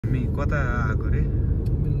कता आएको रे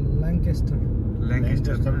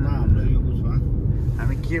ल्याङ्केस्टरमा हाम्रो यो उसमा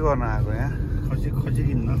हामी के गर्न आएको यहाँ खसी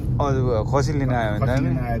किन्न हजुर खसी लिन आयो भने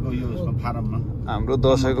हामी आएको यो उसमा फारममा हाम्रो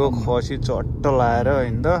दसैँको खसी चट्ट लाएर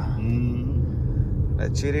होइन त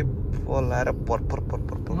चिरिप लाएर पर्पर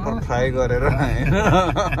फ्राई गरेर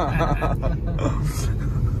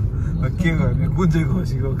के गर्ने कुन चाहिँ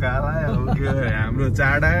खसीको काला अब के हाम्रो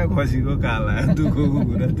चाडा खसीको काला दुःखको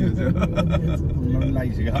कुरा त्यो चाहिँ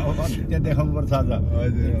लागिसक्यो त्यहाँ देखाउनु पर्छ अझ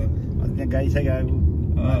हजुर त्यहाँ गाइसक्यो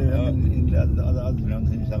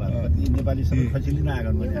नेपाली सबै खसी लिन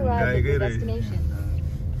आएको गाईकै रहेछ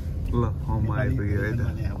ल म आइपुग्यो है त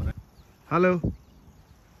हेलो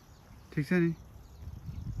ठिक छ नि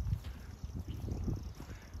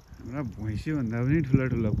हाम्रा भैँसी भन्दा पनि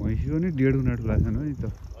ठुला भैँसीको नि 1.5 गुणा ठुला छन् हो नि त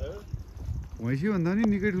भैँसी भन्दा पनि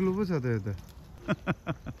निकै ठुलो पो छ त यो त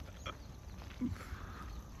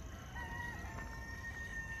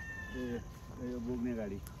यो बोक्ने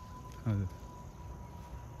गाडी हजुर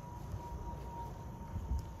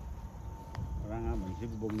राङा भैँसी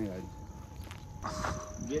बोक्ने गाडी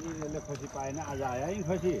बेलीले खसी पाएन आज आयो है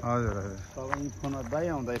खसी हजुर हजुर तपाईँ फोन अद्दै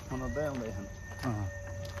आउँदै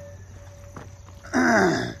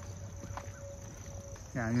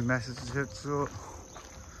हामी म्यासेचुसेट्सको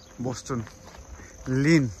बोस्टन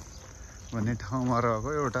लिन भन्ने ठाउँमा रहेको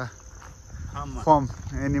एउटा फर्म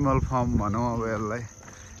एनिमल फर्म भनौँ अब यसलाई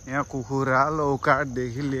यहाँ कुखुरा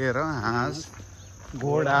लौकाटदेखि लिएर हाँस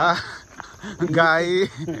घोडा गाई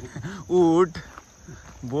उट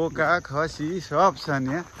बोका खसी सब छन्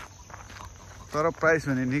यहाँ तर प्राइस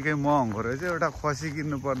भने निकै महँगो रहेछ एउटा खसी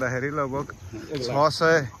किन्नु पर्दाखेरि लगभग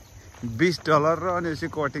 $620 र अनि यसरी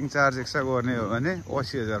कटिङ चार्ज एक्स्ट्रा गर्ने हो भने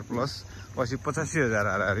 80,000 प्लस 85,000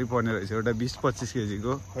 हाराहारी पर्ने रहेछ एउटा 20-25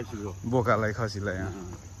 केजीको बोकालाई खसीलाई यहाँ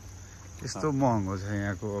यस्तो महँगो छ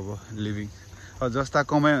यहाँको अब लिभिङ अब जस्ता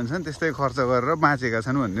कमाइ हुन्छन् त्यस्तै खर्च गरेर बाँचेका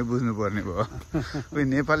छन् भन्ने बुझ्नुपर्ने भयो उही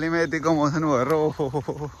नेपालीमा यति कमाउँछन् भएर ओहो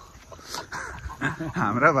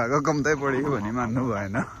हाम्रा भएको कम्तै पढ्यो भने मान्नु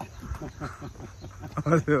भएन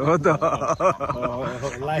हो त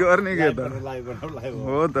गर्ने के त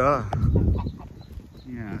हो त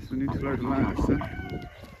यहाँ हाँस पनि ठुला हाँस छ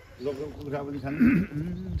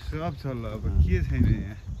सब छ ल अब के छैन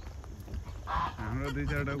यहाँ हाम्रो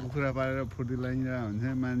 2-4वटा कुखुरा पालेर फुर्ती लगाइरहेको हुन्छ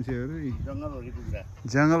मान्छेहरू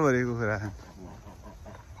जङ्गलभरि कुखुरा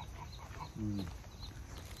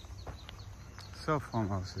सब फार्म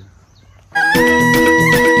हाउस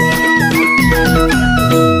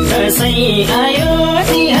दसैँ आयो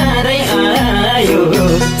तिहारै आयो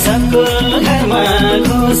सबको घरमा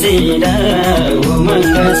खुसी र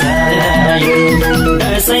उमङ्ग छायो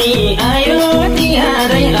दसैँ आयो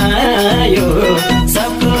तिहारै आयो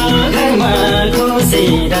सबको घरमा खुसी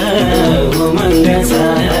र उमङ्ग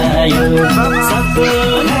छायो सबको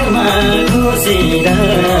घरमा खुसी र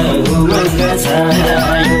उमङ्ग छायो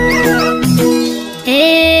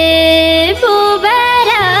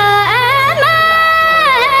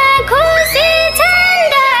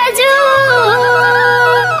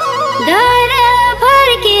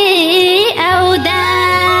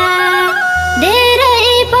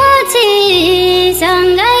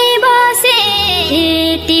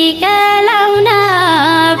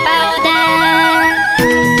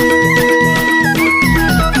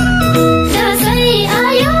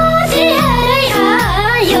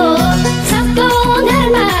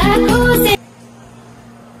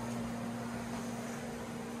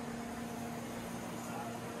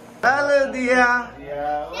Hello, Dia.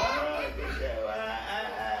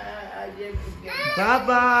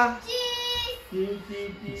 Baba.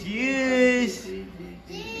 Cheese.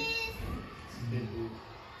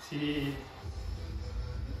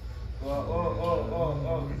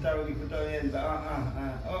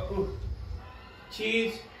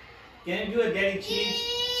 Cheese. Can you do a daddy cheese?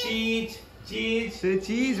 Cheese. Say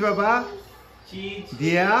cheese, Baba. Cheese.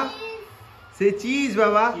 Dia. Say cheese,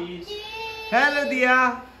 Baba. Cheese. Hello,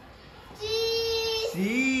 Dia.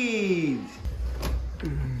 Cheese.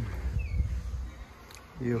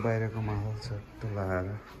 यो बाहिरको माहौल छ टोलाएर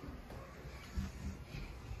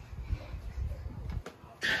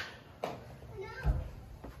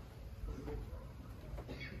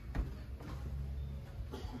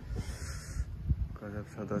गजब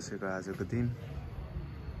छ दसैँको आजको दिन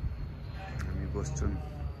हामी बोस्टन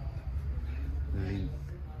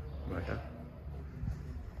लिनबाट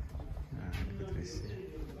दृश्य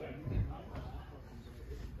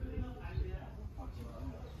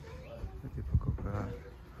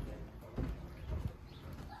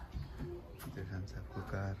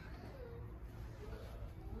कार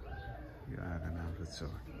यो आँगन हाम्रो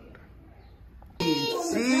चोट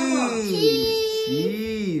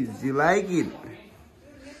चीज nice. You like it?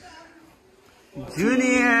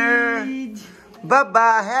 Junior.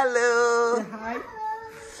 Baba, hello. Hi.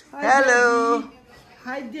 Hello.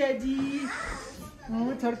 Hi, Daddy.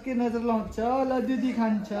 छड्के नजर लाउँछ ल दुधी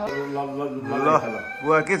खान्छ ल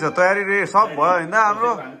बुवा के छ तयारी रे सब भयो हैन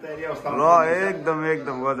हाम्रो ल एकदम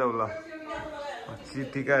एकदम गजब ल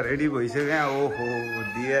चिठीका रेडी भइसक्यो ओहो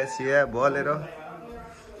दिया सिया बलेर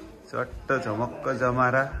चट्ट झमक्क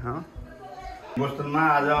जमारा बोस्टनमा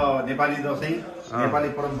आज नेपाली दशैं नेपाली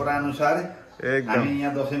परम्परा अनुसार एकदम हामी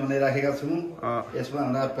यहाँ दशैं मनाइराखेका छौं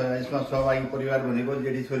यसमा सहभागी परिवार भनेको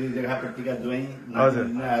जेठी छोरी रेखापट्टिका ज्वाइँ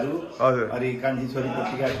नातिनाहरू अनि कान्छी छोरी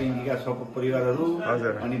पट्टिका पिङ्कीका सब परिवारहरू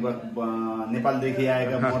अनि नेपालदेखि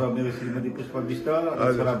आएका मेरो श्रीमती पुष्प विष्ट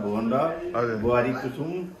छोरा भुवन र बुहारी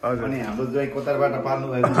कुसुम अनि हाम्रो ज्वाइँ कतारबाट पाल्नु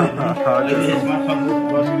भएको यसमा सहभागी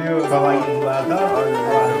हुनुभएको छ रमाइलो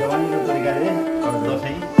तरिकाले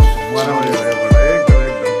दशैं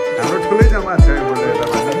हाम्रो ठुलै जमा छ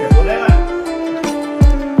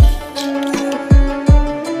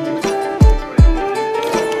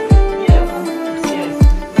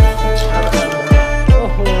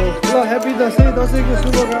Happy Dashain, दशैंको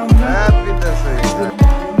शुभकामना Happy Dashain.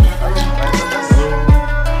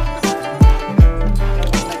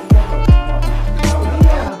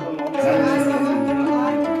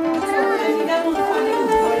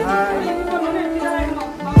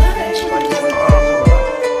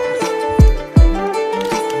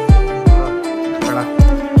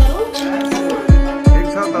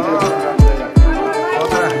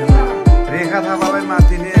 रेखा थापालाई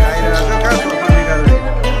माथि नै आइरहेको छ कहाँ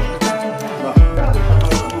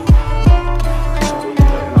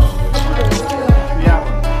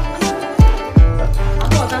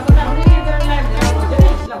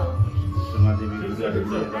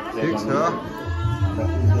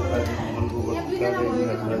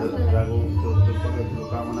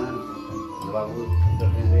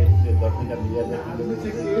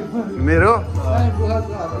मेरो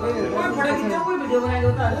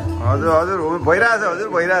हजुर हजुर भइरहेछ हजुर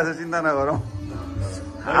भइरहेछ चिन्ता नगरौँ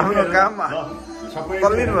हाम्रो काम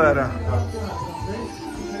तल्लिन भएर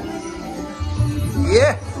ए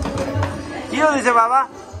के हुँदैछ बाबा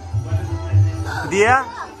दिया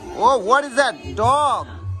oh what is that dog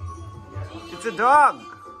it's a dog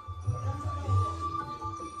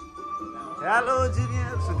hello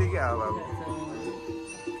junior सुते क्या हो बाबु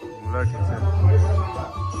ल ठीक छ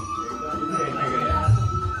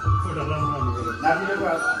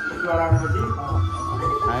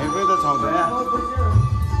हामी पनि त छौँ त यहाँ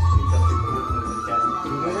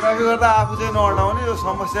फोटोग्राफी गर्दा आफू चाहिँ नहटाउने यो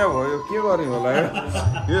समस्या भयो के गर्ने होला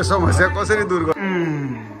यो समस्या कसरी दूर गर्ने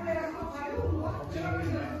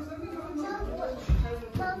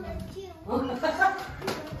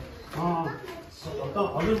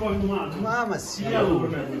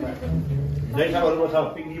जैसाहरूको छ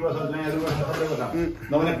पिङ्की बस ज्वाइँहरू बस सबैको छ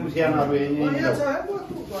नभने पुसियामा अब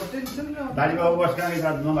दाली बाबु बस कहाँ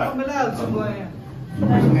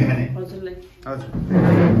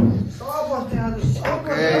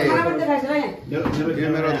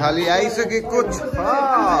मेरो थाली आइसकेको छ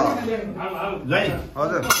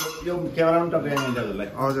हजुर यो क्यामेरामा टक्राइ हजुरलाई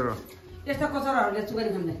हजुर त्यस्तो कचराहरूले चुकाइ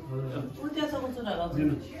खाँदै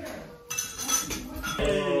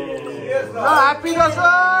ह्याप्पी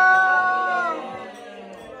दशैं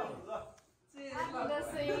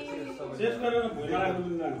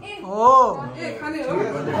हो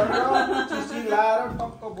चिसी लाएर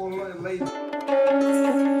टक्क बोल्नु यसलाई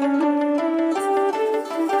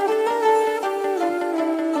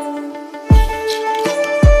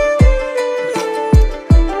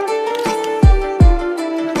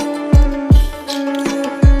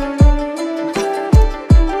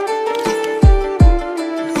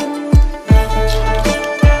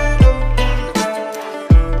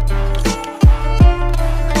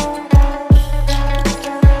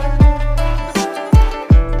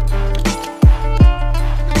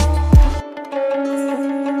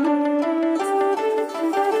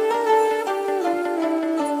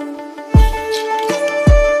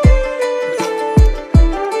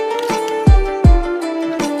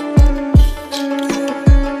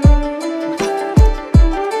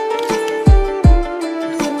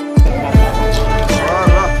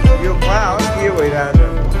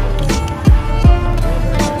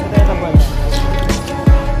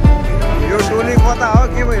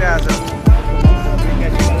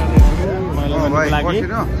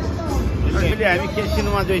अहिले हामी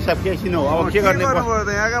केसिनोमा जो हिसाब केसिनो हो अब के गर्ने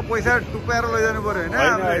यहाँका पैसा टुपाएर लैजानु पर्यो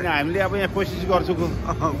होइन हामीले अब यहाँ कोसिस गर्छु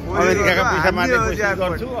अमेरिकाका पैसा मार्ने कोसिस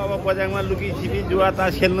गर्छु अब बजाङमा लुकी छिपी जुवा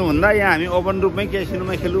तास खेल्नुभन्दा यहाँ हामी ओपन रूपमै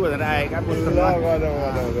केसिनोमा खेल्नु भनेर आएका ल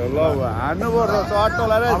हान्नु पर्छ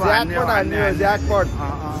टट्टोलाई ज्याकपट हान्ने हो ज्याकपट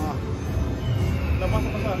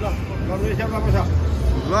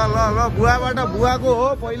ल ल ल बुवाबाट बुवाको हो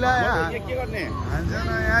पहिला के गर्ने हान्छ न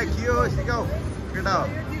यहाँ के हो सिकाऊ केटा हो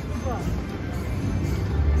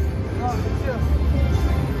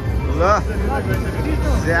ल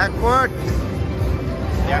ज्याकपट